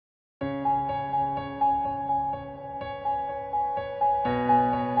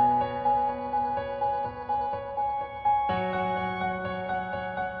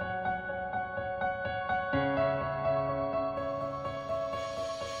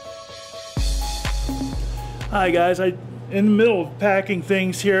Hi guys, I'm in the middle of packing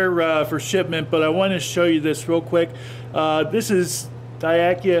things here for shipment, but I want to show you this real quick. This is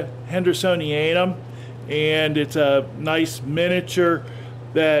Dioica hendersonianum, and it's a nice miniature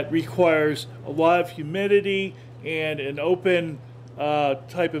that requires a lot of humidity and an open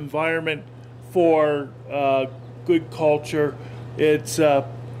type environment for good culture. It's,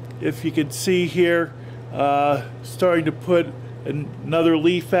 if you can see here, starting to put another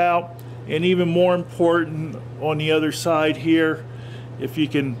leaf out. And even more important, on the other side here, if you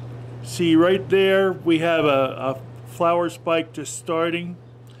can see right there, we have a flower spike just starting.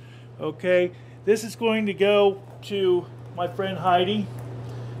 Okay, this is going to go to my friend Heidi,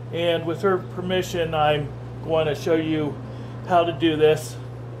 and with her permission, I'm going to show you how to do this.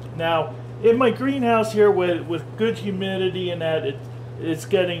 Now, in my greenhouse here with good humidity and that, it's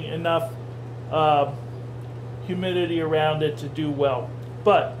getting enough humidity around it to do well.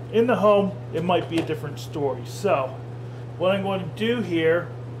 But in the home, it might be a different story. So what I'm going to do here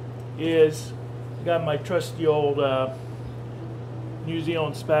is, I got my trusty old New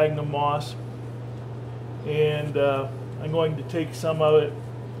Zealand sphagnum moss, and I'm going to take some of it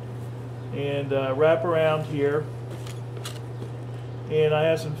and wrap around here. And I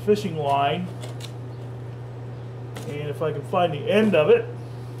have some fishing line, and if I can find the end of it,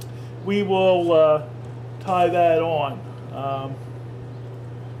 we will tie that on.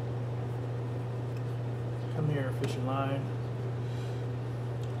 Come here, fishing line.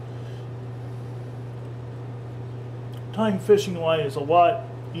 Tying fishing line is a lot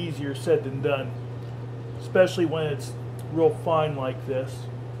easier said than done, especially when it's real fine like this.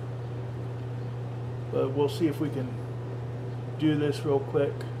 But we'll see if we can do this real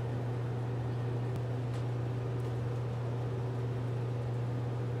quick.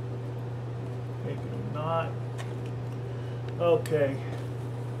 Make it a knot. Okay.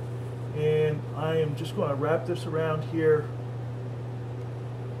 And I am just going to wrap this around here.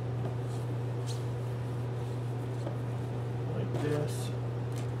 Like this.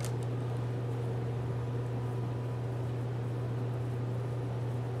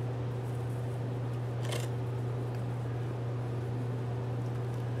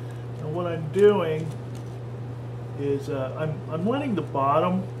 And what I'm doing is I'm letting the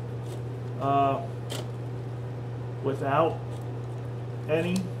bottom without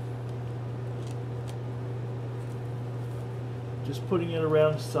any. Just putting it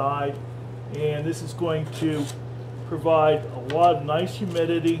around the side, and this is going to provide a lot of nice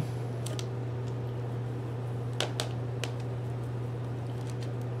humidity.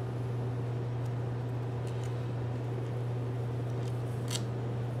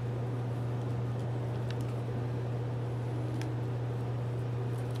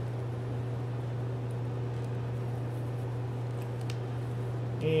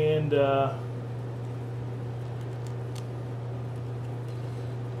 And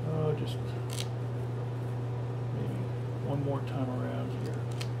just maybe one more time around here,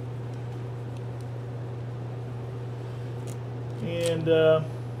 and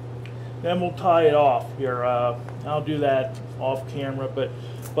then we'll tie it off here. I'll do that off camera,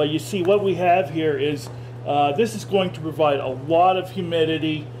 but you see what we have here is this is going to provide a lot of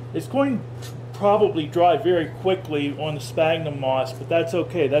humidity. It's going to probably dry very quickly on the sphagnum moss, but that's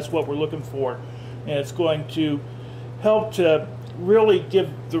okay. That's what we're looking for, and it's going to help to really give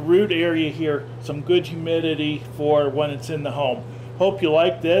the root area here some good humidity for when it's in the home. Hope you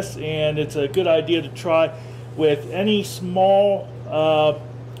like this, and it's a good idea to try with any small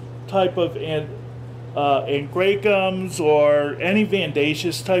type of angraecums or any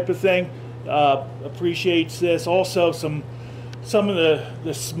Vandaceous type of thing. Appreciates this. Also some of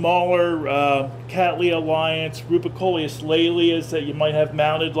the smaller Cattleya alliance, Rubicoleus lalias that you might have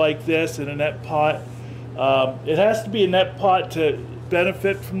mounted like this in a net pot. It has to be a net pot to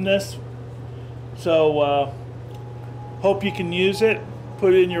benefit from this, so hope you can use it.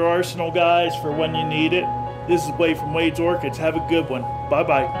 Put it in your arsenal, guys, for when you need it. This is Wade from Wade's Orchids. Have a good one.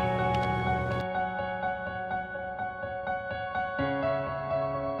 Bye-bye.